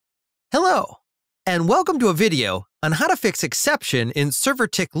Hello, and welcome to a video on how to fix exception in server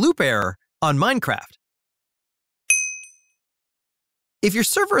tick loop error on Minecraft. If your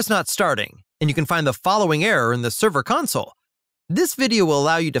server is not starting and you can find the following error in the server console, this video will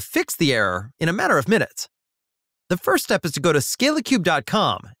allow you to fix the error in a matter of minutes. The first step is to go to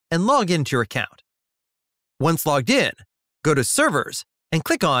scalacube.com and log into your account. Once logged in, go to Servers and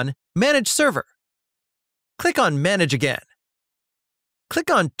click on Manage Server. Click on Manage again. Click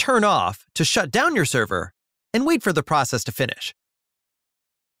on Turn Off to shut down your server and wait for the process to finish.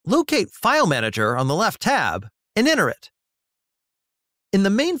 Locate File Manager on the left tab and enter it. In the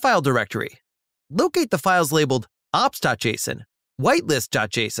main file directory, locate the files labeled ops.json,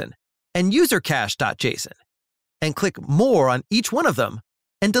 whitelist.json, and usercache.json, and click More on each one of them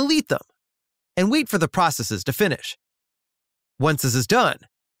and delete them, and wait for the processes to finish. Once this is done,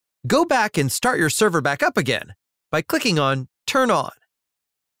 go back and start your server back up again by clicking on Turn On.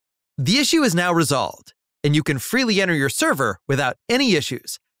 The issue is now resolved, and you can freely enter your server without any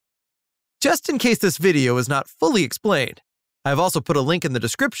issues. Just in case this video is not fully explained, I've also put a link in the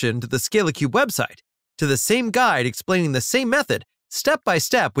description to the Scalacube website, to the same guide explaining the same method, step by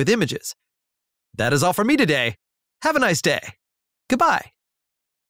step with images. That is all for me today. Have a nice day. Goodbye.